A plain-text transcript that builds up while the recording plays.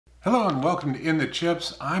Hello and welcome to In the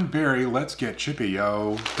Chips. I'm Barry. Let's get chippy,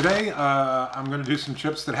 yo. Today, I'm going to do some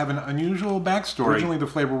chips that have an unusual backstory. Originally, the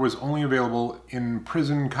flavor was only available in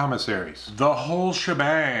prison commissaries. The Whole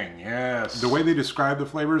Shebang, yes. The way they describe the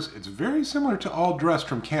flavors, it's very similar to all dressed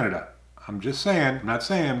from Canada. I'm just saying. I'm not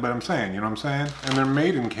saying, but I'm saying. You know what I'm saying? And they're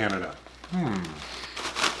made in Canada.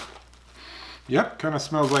 Yep, kind of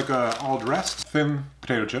smells like all dressed. Thin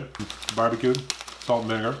potato chip, barbecued, salt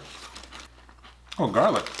and vinegar. Oh,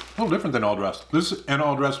 garlic. A little different than all dressed. This and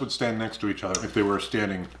all dressed would stand next to each other if they were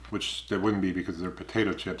standing, which they wouldn't be because they're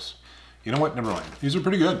potato chips. You know what? Never mind. These are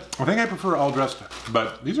pretty good. I think I prefer all dressed,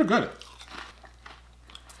 but these are good.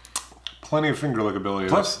 Plenty of finger lickability.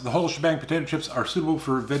 Plus, the Whole Shebang potato chips are suitable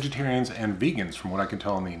for vegetarians and vegans from what I can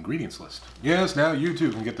tell on the ingredients list. Yes, now you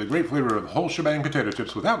too can get the great flavor of Whole Shebang potato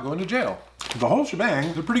chips without going to jail. The Whole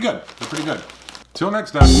Shebang, they're pretty good. They're pretty good. Till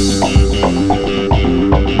next time.